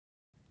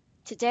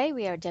Today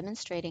we are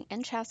demonstrating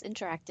Enghouse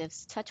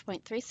Interactive's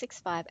TouchPoint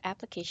 365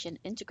 application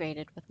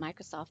integrated with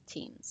Microsoft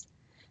Teams.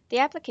 The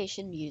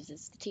application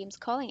uses the Teams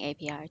calling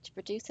API to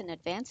produce an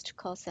advanced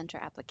call center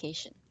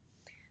application.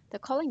 The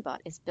calling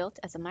bot is built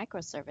as a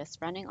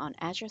microservice running on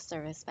Azure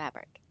Service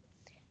Fabric.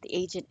 The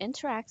agent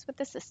interacts with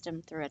the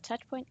system through a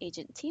TouchPoint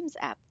Agent Teams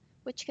app,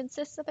 which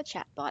consists of a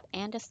chatbot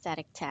and a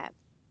static tab.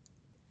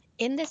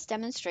 In this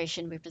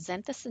demonstration, we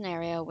present the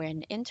scenario where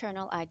an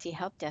internal IT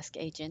help desk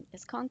agent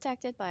is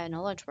contacted by a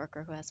knowledge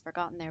worker who has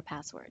forgotten their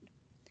password.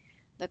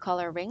 The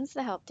caller rings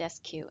the help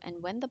desk queue,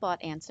 and when the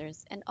bot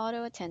answers, an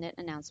auto attendant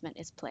announcement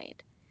is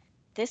played.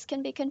 This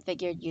can be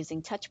configured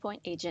using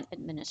TouchPoint Agent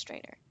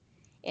Administrator.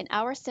 In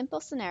our simple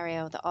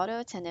scenario, the auto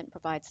attendant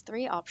provides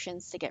three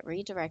options to get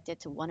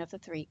redirected to one of the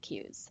three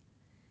queues.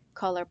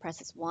 Caller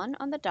presses 1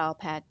 on the dial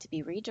pad to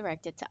be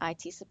redirected to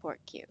IT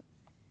support queue.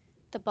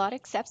 The bot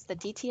accepts the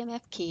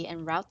DTMF key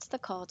and routes the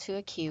call to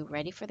a queue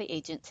ready for the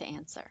agent to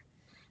answer.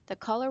 The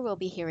caller will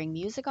be hearing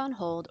music on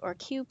hold or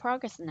queue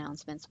progress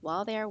announcements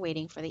while they are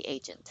waiting for the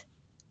agent.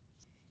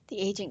 The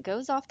agent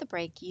goes off the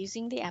break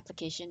using the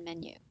application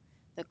menu.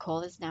 The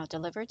call is now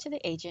delivered to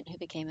the agent who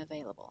became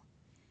available.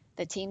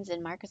 The teams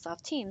in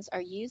Microsoft Teams are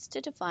used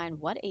to define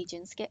what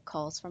agents get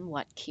calls from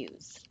what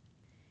queues.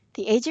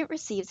 The agent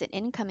receives an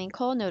incoming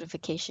call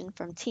notification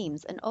from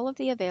Teams, and all of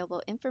the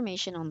available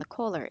information on the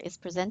caller is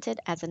presented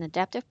as an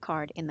adaptive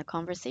card in the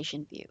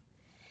conversation view.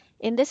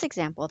 In this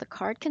example, the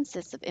card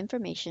consists of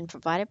information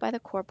provided by the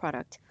core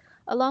product,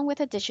 along with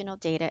additional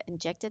data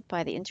injected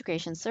by the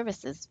integration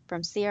services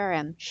from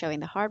CRM showing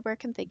the hardware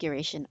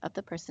configuration of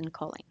the person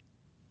calling.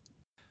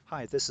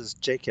 Hi, this is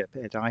Jacob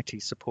at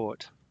IT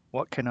Support.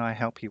 What can I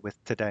help you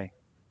with today?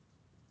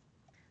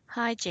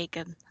 Hi,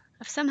 Jacob.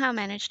 I've somehow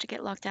managed to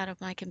get locked out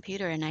of my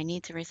computer and I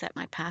need to reset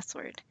my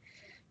password.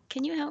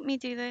 Can you help me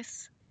do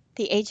this?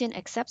 The agent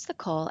accepts the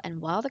call,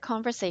 and while the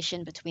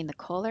conversation between the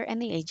caller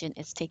and the agent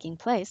is taking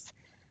place,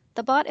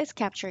 the bot is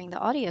capturing the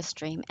audio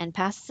stream and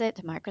passes it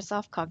to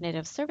Microsoft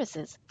Cognitive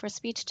Services for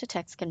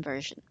speech-to-text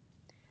conversion.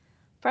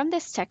 From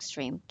this text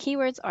stream,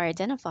 keywords are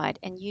identified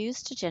and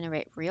used to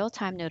generate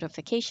real-time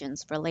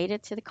notifications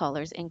related to the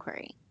caller's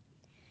inquiry.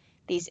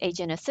 These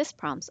agent assist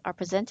prompts are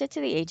presented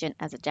to the agent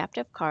as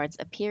adaptive cards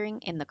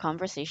appearing in the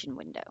conversation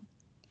window.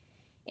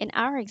 In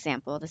our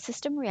example, the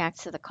system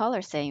reacts to the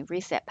caller saying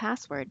reset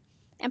password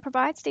and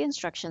provides the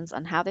instructions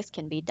on how this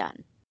can be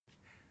done.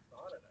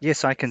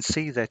 Yes, I can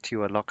see that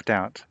you are locked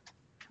out.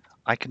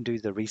 I can do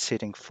the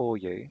resetting for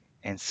you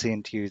and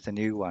send you the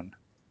new one.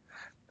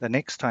 The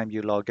next time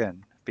you log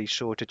in, be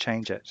sure to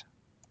change it.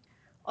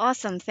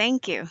 Awesome,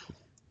 thank you.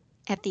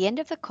 At the end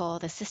of the call,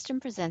 the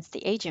system presents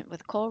the agent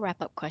with call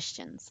wrap-up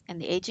questions,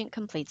 and the agent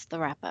completes the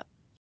wrap-up.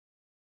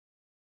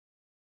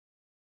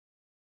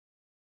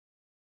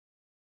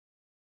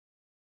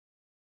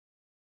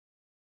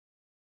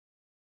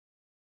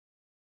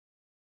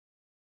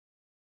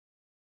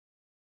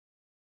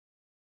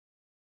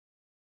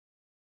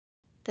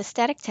 The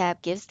static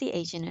tab gives the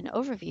agent an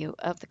overview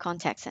of the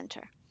contact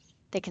center.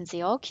 They can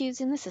see all queues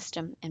in the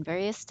system and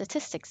various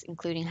statistics,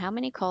 including how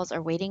many calls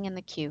are waiting in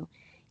the queue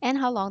and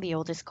how long the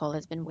oldest call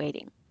has been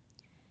waiting.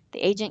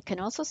 The agent can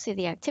also see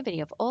the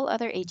activity of all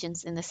other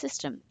agents in the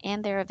system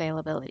and their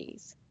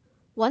availabilities.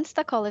 Once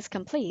the call is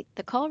complete,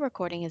 the call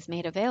recording is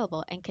made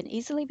available and can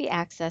easily be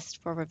accessed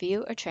for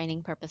review or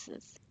training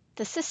purposes.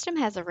 The system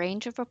has a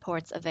range of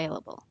reports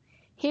available.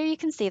 Here you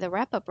can see the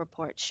wrap-up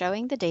report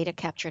showing the data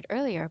captured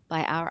earlier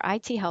by our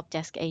IT Help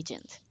Desk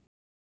agent.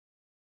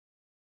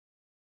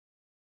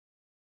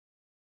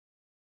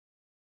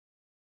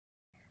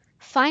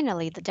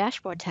 Finally, the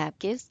Dashboard tab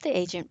gives the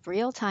agent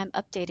real-time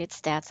updated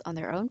stats on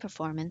their own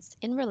performance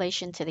in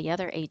relation to the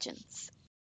other agents.